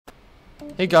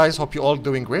Hey guys, hope you all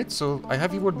doing great. So I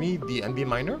have here with me the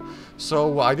NBMiner.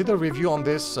 So I did a review on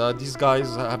this. These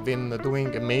guys have been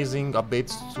doing amazing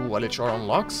updates to LHR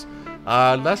unlocks.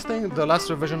 The last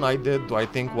revision I did, I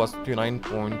think, was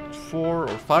 29.4 or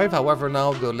 5. However,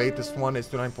 now the latest one is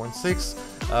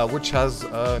 29.6, which has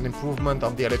an improvement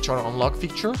of the LHR unlock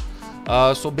feature.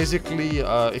 So basically,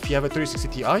 if you have a 3060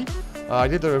 Ti, I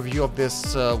did a review of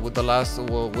this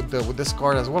with this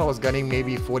card as well. I was getting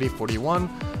maybe 40, 41.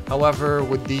 However,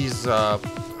 with these,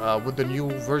 with the new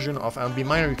version of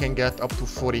NBMiner, you can get up to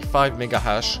 45 mega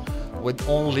hash with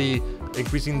only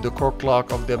increasing the core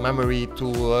clock of the memory to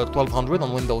 1200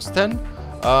 on Windows 10.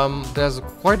 There's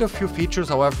quite a few features.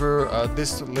 However,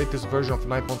 this latest version of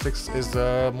 9.6 is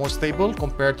more stable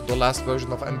compared to the last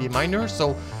version of NBMiner.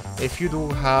 So if you do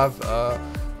have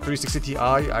 360 Ti,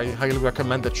 I highly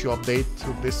recommend that you update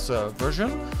to this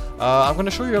version. I'm going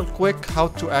to show you real quick how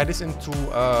to add this into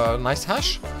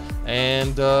NiceHash.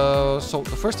 And so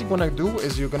the first thing you're going to do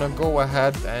is you're going to go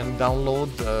ahead and download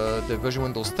the version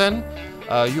Windows 10.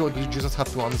 You just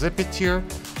have to unzip it here,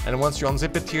 and once you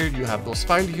unzip it here, you have those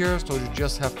files here. So you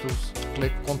just have to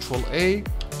click Ctrl A,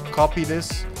 copy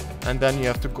this, and then you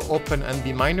have to go open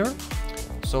NBMiner.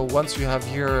 So once you have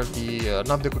here the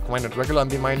not the quick miner, regular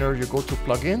NBMiner, you go to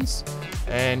plugins,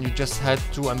 and you just head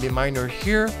to NBMiner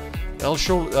here. It'll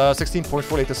show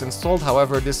 16.4 latest installed.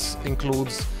 However, this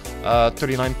includes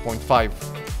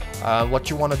 39.5. What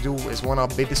you want to do is want to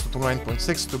update this to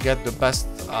 29.6 to get the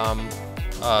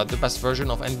best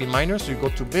version of NBMiner. So you go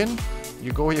to bin,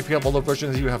 you go, if you have all the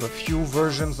versions, you have a few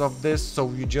versions of this,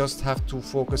 so you just have to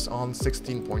focus on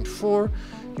 16.4.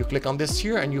 You click on this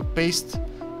here and you paste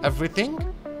everything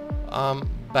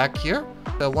back here.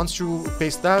 Once you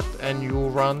paste that and you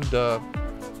run the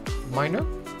miner,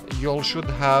 you should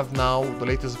have now the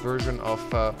latest version of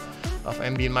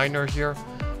NBMiner here.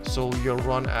 So you'll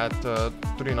run at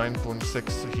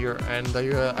 39.6 here, and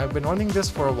I've been running this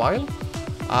for a while.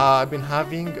 I've been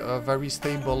having a very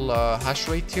stable hash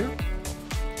rate here.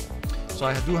 So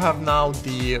I do have now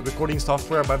the recording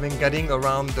software, but I've been getting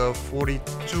around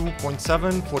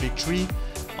 42.7, 43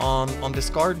 on this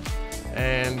card.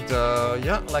 And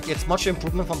yeah, like it's much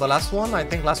improvement from the last one. I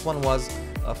think last one was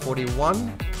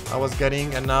 41 I was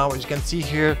getting, and now as you can see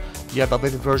here, you have the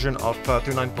updated version of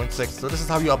 39.6. So this is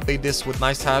how you update this with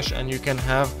NiceHash, and you can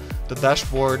have the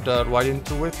dashboard right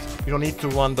into it. You don't need to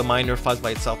run the miner files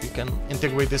by itself. You can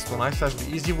integrate this to NiceHash the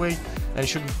easy way, and you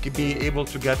should be able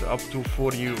to get up to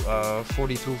 42,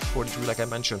 43 like I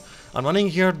mentioned. I'm running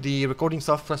here the recording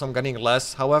software, so I'm getting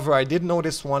less. However, I did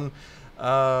notice one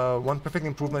perfect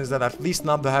improvement is that at least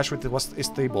now the hash rate is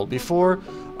stable. Before,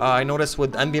 I noticed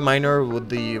with NBMiner, with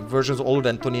the versions older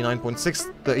than 29.6,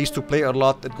 they used to play a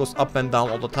lot. It goes up and down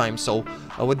all the time. So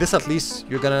with this, at least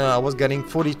I was getting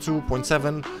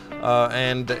 42.7,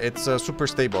 and it's super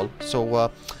stable.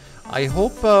 So I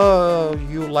hope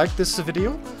you like this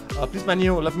video. Please let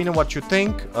me know what you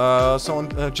think.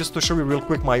 Just to show you real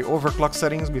quick my overclock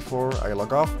settings before I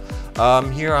log off.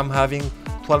 Here I'm having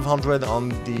 1200 on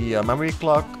the memory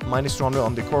clock, minus 200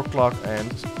 on the core clock,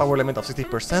 and power limit of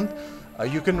 60%.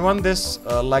 You can run this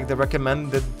like the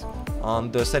recommended on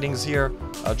the settings here,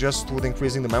 just with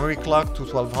increasing the memory clock to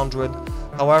 1200.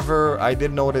 However, I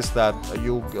did notice that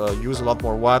you use a lot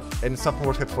more watt, and it's not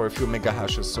worth it for a few mega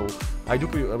hashes. So I do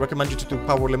recommend you to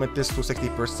power limit this to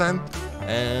 60%,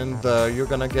 and you're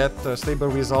gonna get stable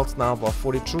results now of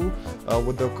 42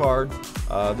 with the card.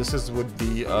 This is with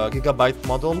the Gigabyte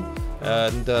model.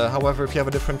 And however, if you have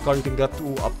a different card, you can get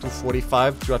up to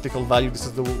 45 theoretical value. This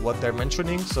is what they're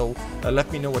mentioning. So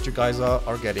let me know what you guys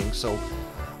are getting. So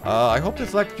I hope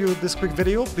this liked this quick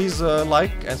video. Please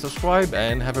like and subscribe,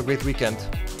 and have a great weekend.